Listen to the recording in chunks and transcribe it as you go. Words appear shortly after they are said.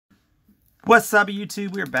What's up,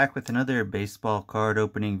 YouTube? We're back with another baseball card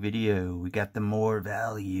opening video. We got the more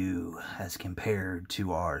value as compared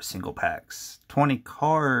to our single packs. 20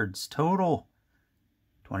 cards total.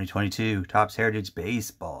 2022 Topps Heritage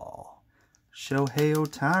Baseball. Shohei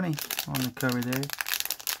Ohtani on the cover there.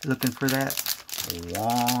 Looking for that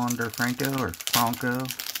Wander Franco or Franco,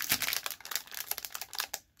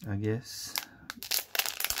 I guess.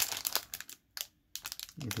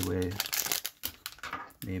 Either way,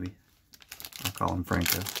 maybe. I'll call him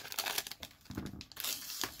Franco.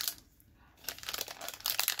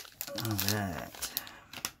 Alright.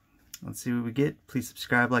 Let's see what we get. Please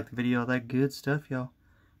subscribe, like the video, all that good stuff, y'all.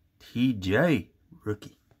 TJ,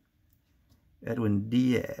 rookie. Edwin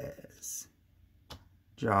Diaz.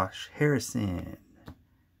 Josh Harrison.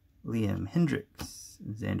 Liam Hendricks.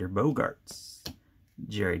 Xander Bogaerts.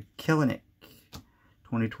 Jared Kelenic.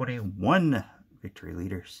 2021 Victory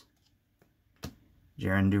Leaders.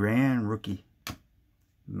 Jarren Duran, rookie.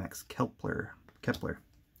 Max Kepler,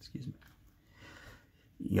 excuse me.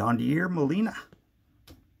 Yondier Molina.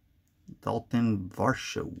 Dalton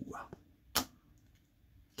Varsho.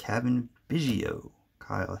 Kevin Biggio.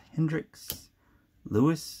 Kyle Hendricks.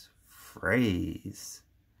 Louis Fraze,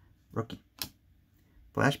 rookie.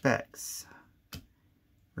 Flashbacks.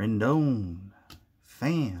 Rendon.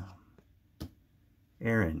 Pham.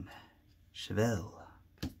 Aaron Chevelle.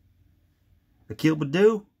 Akil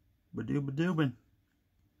Badoobin.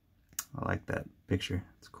 I like that picture.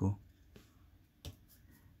 It's cool.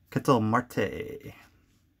 Ketel Marte.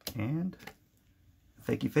 And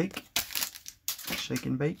Fakey Fake. Shake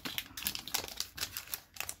and Bake.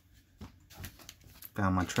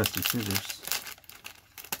 Found my trusty scissors.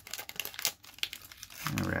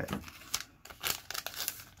 Alright.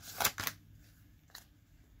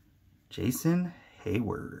 Jason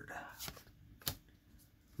Hayward.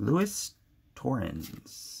 Louis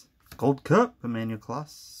Torrens. Gold Cup, Emmanuel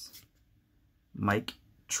Kloss. Mike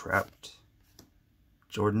Trout.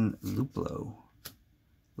 Jordan Luplow.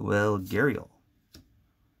 Luel Gurriel.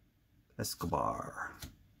 Escobar.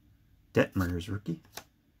 Detmers, rookie.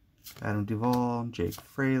 Adam Duvall. Jake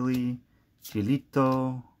Fraley.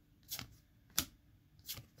 Gilito.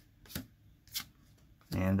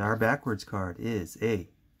 And our backwards card is a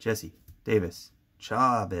Jesse Davis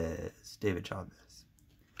Chavez. David Chavez.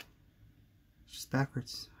 Just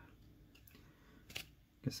backwards.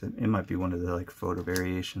 Guess it might be one of the photo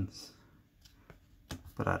variations,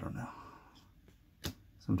 but I don't know.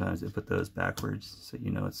 Sometimes they put those backwards so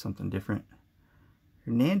you know it's something different.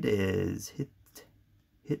 Hernandez hit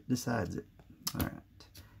decides it. All right.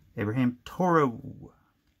 Abraham Toro.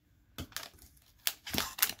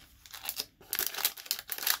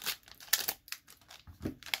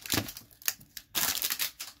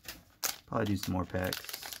 Probably do some more packs.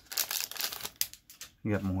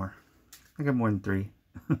 You got more. I got more than 3.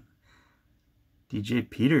 DJ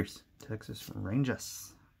Peters, Texas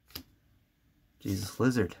Rangers. Jesus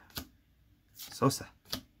Lizard. Sosa.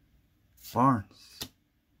 Barnes.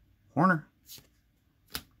 Horner.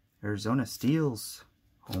 Arizona Steels.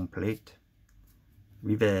 Home plate.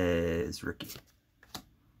 Rivas, rookie.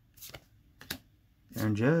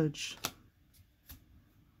 Aaron Judge.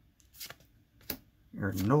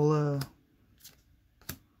 Aaron Nola.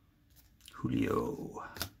 Julio.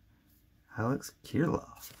 Alex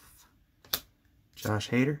Kirilloff. Josh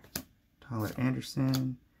Hader. Tyler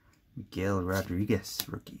Anderson. Miguel Rodriguez,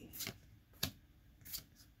 rookie.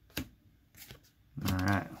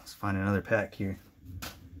 Alright, let's find another pack here.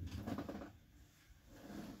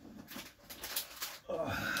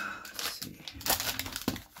 Let's see.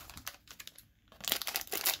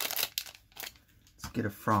 Let's get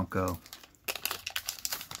a Franco.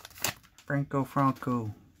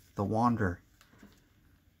 Franco. The Wander.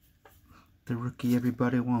 The rookie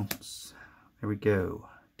everybody wants. There we go.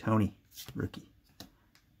 Tony, rookie.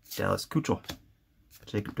 Dallas Keuchel.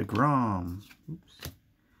 Jacob deGrom. Oops.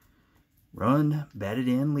 Run, batted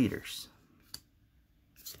in leaders.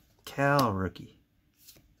 Cal, rookie.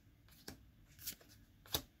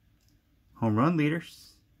 Home run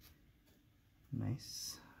leaders.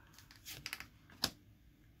 Nice.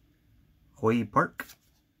 Hoy Park.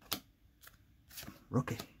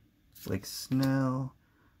 Rookie. Blake Snell.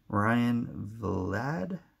 Ryan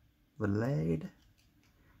Vlad,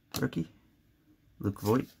 rookie. Luke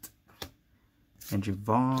Voigt. Andrew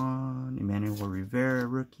Vaughn. Emmanuel Rivera,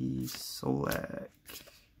 rookie. Solak.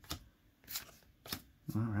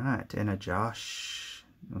 Alright, and a Josh,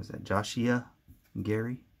 what was that? Joshua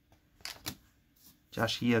Gray?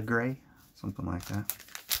 Something like that.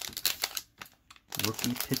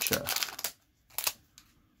 Rookie pitcher.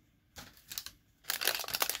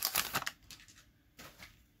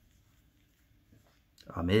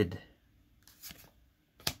 Amid.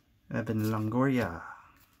 Evan Longoria.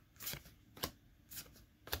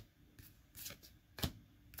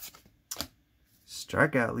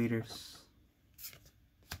 Strikeout leaders.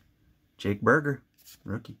 Jake Berger,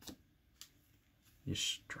 rookie.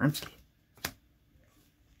 Yastrzemski.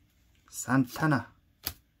 Santana.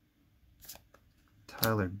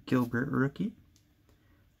 Tyler Gilbert, rookie.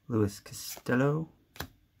 Luis Costello.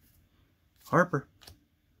 Harper.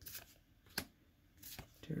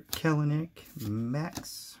 Derek Kelenic,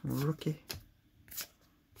 Max, rookie.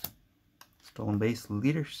 Stolen base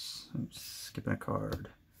leaders. I'm skipping a card.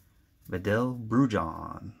 Vidal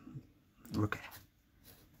Brujon, rookie.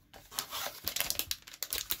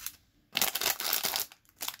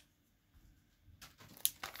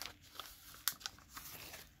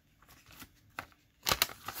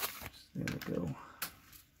 There we go.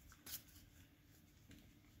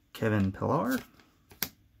 Kevin Pillar,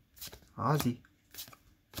 Ozzy.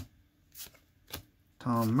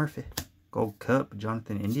 Tom Murphy, Gold Cup,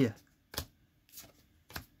 Jonathan India.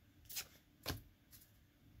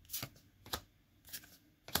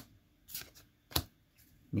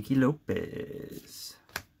 Nicky Lopez,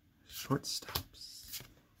 shortstops.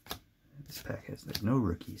 This pack has like no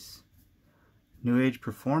rookies. New Age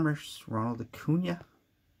Performers, Ronald Acuna,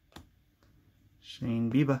 Shane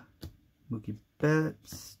Bieber, Mookie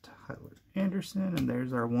Betts, Tyler Anderson, and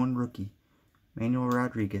there's our one rookie, Manuel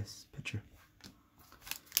Rodriguez, pitcher.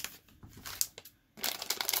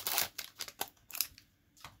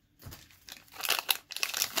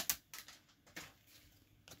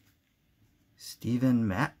 Steven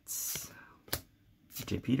Matz,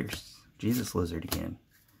 J. Peters, Jesus Lizard again,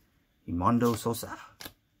 Imondo Sosa,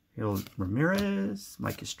 Harold Ramirez,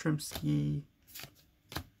 Mike Yastrzemski,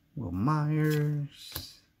 Will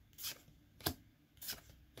Myers,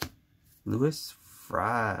 Lewis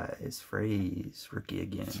Fries, rookie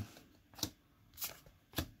again,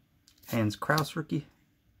 Hans Kraus, rookie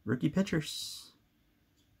pitchers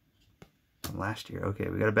from last year. Okay,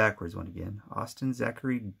 we got a backwards one again. Austin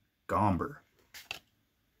Zachary Gomber,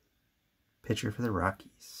 pitcher for the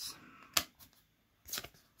Rockies.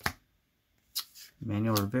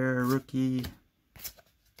 Manuel Rivera, rookie.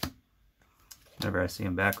 Whenever I see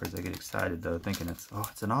him backwards, I get excited though, thinking it's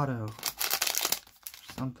an auto.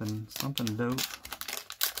 Something dope.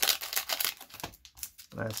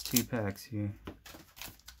 Last two packs here.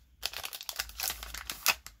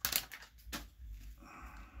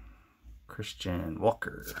 Christian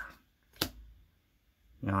Walker.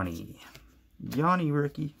 Yanni,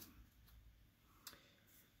 rookie.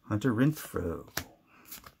 Hunter Renfroe.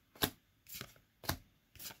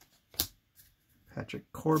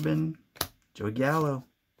 Patrick Corbin. Joey Gallo.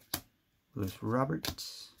 Lewis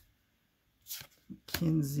Roberts.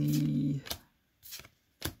 McKenzie.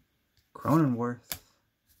 Cronenworth.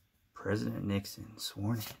 President Nixon.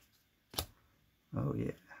 Sworn in. Oh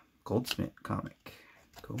yeah. Goldsmith comic.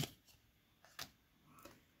 Cool.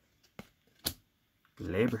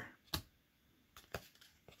 Labor.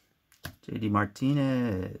 J.D.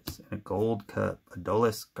 Martinez and a Gold Cup.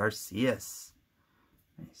 Adolis Garcias.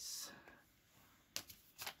 Nice.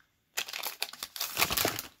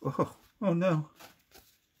 Oh no.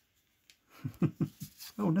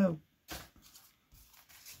 Oh no.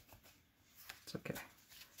 It's okay.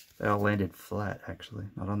 They all landed flat actually,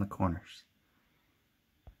 not on the corners.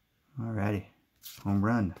 Alrighty. Home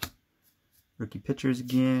run. Rookie pitchers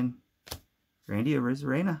again. Randy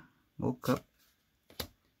Arozarena, Gold Cup.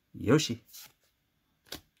 Yoshi.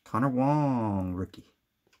 Connor Wong, rookie.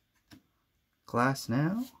 Glass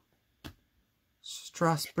now.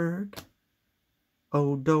 Strasburg.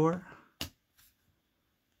 Odor.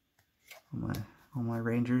 All my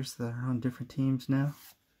Rangers that are on different teams now.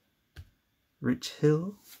 Rich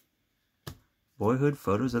Hill. Boyhood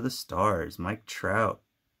Photos of the Stars. Mike Trout.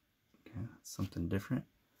 Okay, that's something different.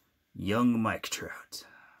 Young Mike Trout.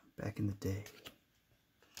 Back in the day.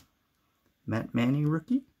 Matt Manning,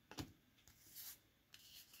 rookie.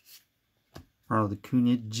 Ronald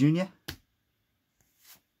Acuna Jr.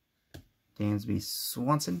 Dansby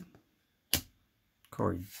Swanson.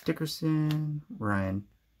 Corey Dickerson. Ryan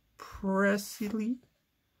Presley.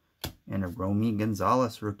 And a Romy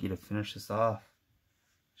Gonzalez rookie to finish us off.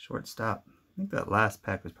 Shortstop. I think that last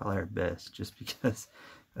pack was probably our best just because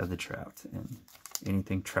of the Trout. And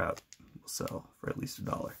anything Trout will sell for at least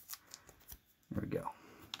 $1. There we go.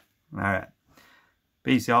 All right.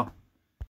 Peace, y'all.